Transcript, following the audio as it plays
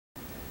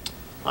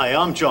Hi,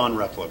 I'm John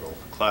Replogle,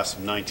 class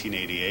of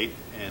 1988,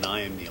 and I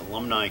am the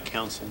Alumni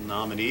Council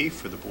nominee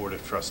for the Board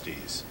of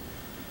Trustees.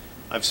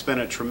 I've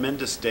spent a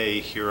tremendous day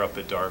here up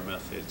at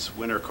Dartmouth. It's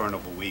Winter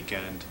Carnival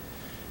weekend,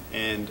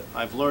 and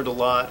I've learned a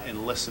lot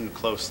and listened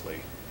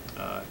closely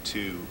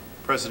to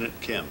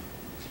President Kim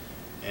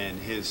and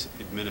his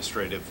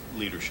administrative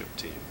leadership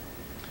team.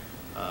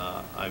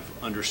 I've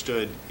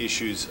understood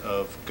issues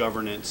of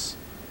governance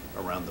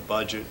around the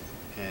budget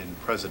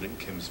and President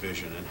Kim's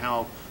vision and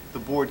how the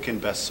board can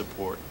best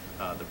support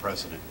the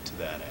president to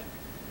that end.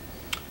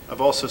 I've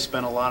also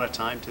spent a lot of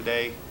time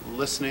today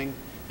listening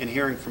and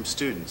hearing from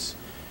students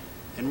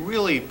and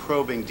really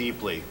probing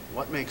deeply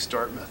what makes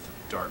Dartmouth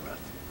Dartmouth.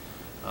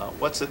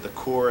 What's at the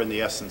core and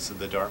the essence of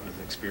the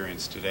Dartmouth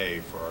experience today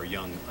for our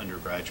young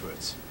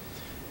undergraduates.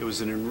 It was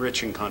an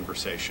enriching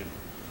conversation.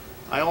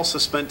 I also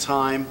spent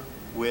time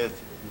with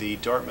the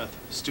Dartmouth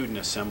Student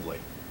Assembly.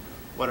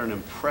 What an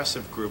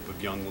impressive group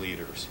of young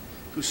leaders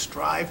who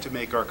strive to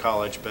make our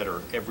college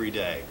better every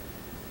day.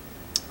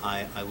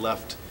 I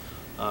left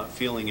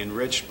feeling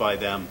enriched by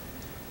them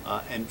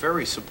and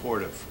very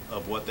supportive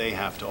of what they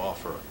have to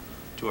offer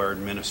to our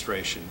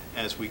administration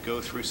as we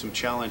go through some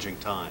challenging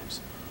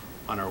times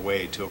on our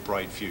way to a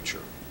bright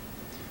future.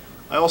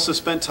 I also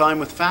spent time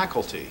with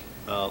faculty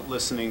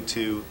listening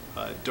to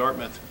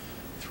Dartmouth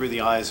through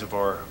the eyes of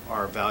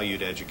our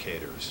valued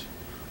educators,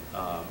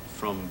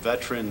 from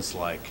veterans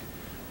like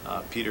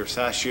Peter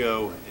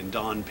Sascio and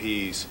Don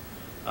Pease,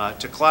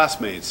 to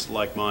classmates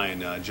like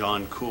mine,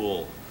 John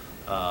Kuhl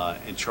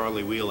and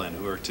Charlie Whelan,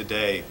 who are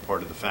today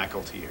part of the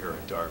faculty here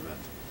at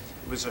Dartmouth.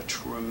 It was a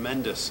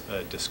tremendous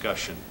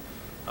discussion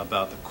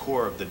about the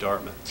core of the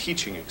Dartmouth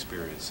teaching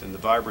experience and the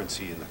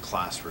vibrancy in the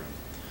classroom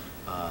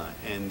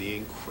and the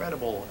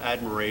incredible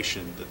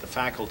admiration that the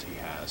faculty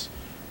has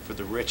for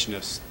the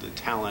richness, the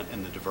talent,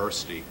 and the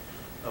diversity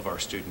of our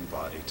student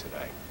body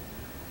today.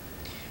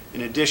 In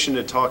addition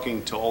to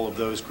talking to all of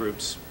those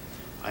groups,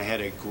 I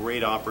had a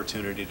great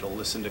opportunity to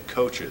listen to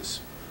coaches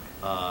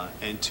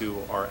and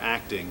to our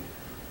acting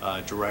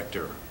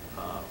director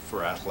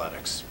for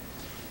athletics.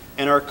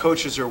 And our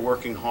coaches are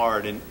working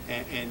hard, and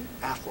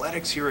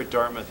athletics here at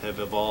Dartmouth have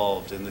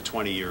evolved in the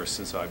 20 years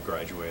since I've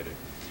graduated,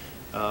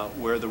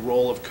 where the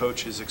role of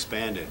coach has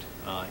expanded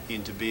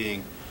into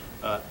being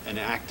an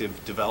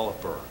active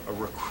developer, a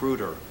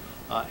recruiter,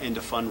 and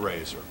a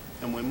fundraiser.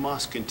 And we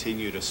must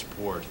continue to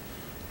support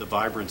the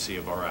vibrancy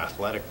of our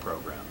athletic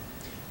program.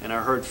 And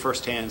I heard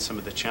firsthand some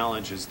of the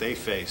challenges they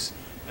face,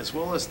 as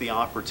well as the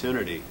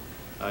opportunity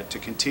to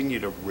continue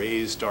to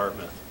raise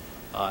Dartmouth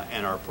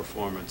and our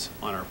performance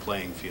on our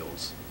playing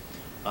fields,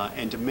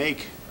 and to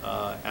make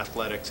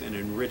athletics an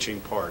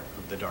enriching part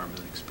of the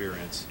Dartmouth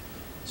experience.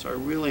 So I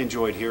really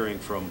enjoyed hearing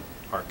from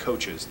our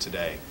coaches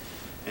today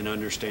and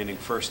understanding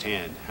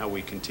firsthand how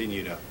we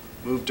continue to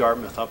move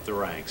Dartmouth up the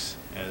ranks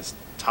as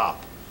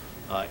top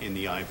in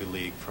the Ivy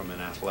League from an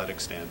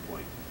athletic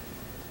standpoint.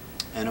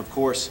 And of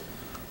course,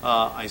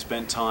 I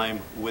spent time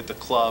with the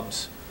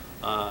clubs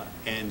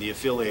and the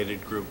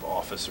affiliated group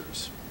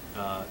officers.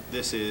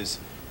 This is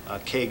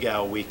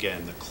KGAL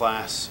weekend, the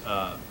class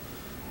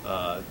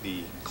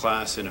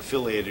and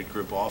affiliated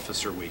group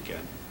officer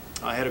weekend.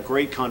 I had a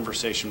great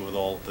conversation with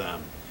all of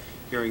them,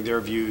 hearing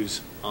their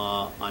views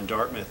on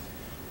Dartmouth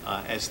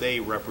as they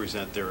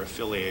represent their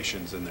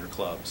affiliations and their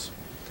clubs,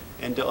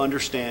 and to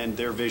understand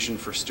their vision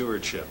for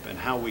stewardship and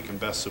how we can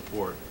best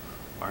support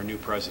our new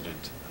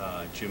president,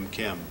 Jim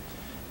Kim,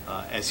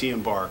 as he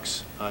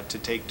embarks to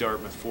take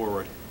Dartmouth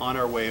forward on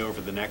our way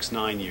over the next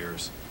 9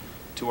 years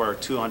to our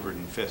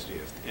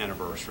 250th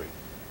anniversary.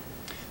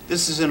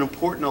 This is an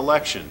important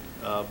election,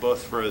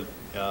 both for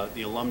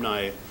the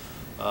Alumni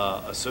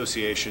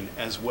Association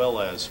as well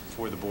as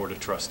for the Board of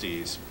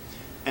Trustees.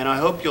 And I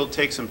hope you'll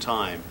take some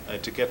time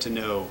to get to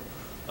know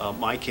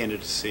my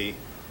candidacy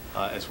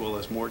as well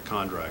as Mort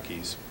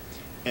Kondracki's,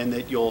 and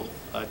that you'll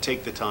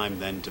take the time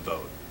then to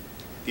vote.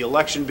 The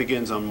election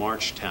begins on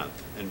March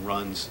 10th and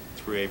runs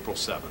through April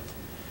 7th.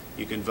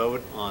 You can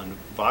vote on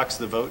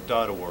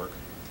voxthevote.org.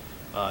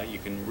 You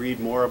can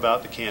read more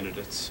about the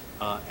candidates,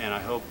 and I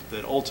hope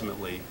that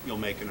ultimately you'll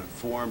make an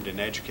informed and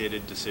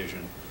educated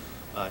decision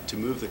to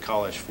move the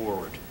college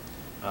forward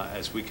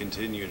as we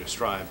continue to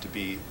strive to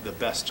be the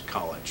best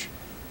college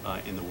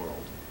in the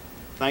world.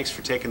 Thanks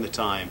for taking the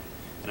time,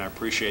 and I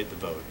appreciate the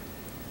vote.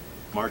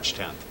 March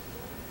 10th.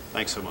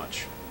 Thanks so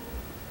much.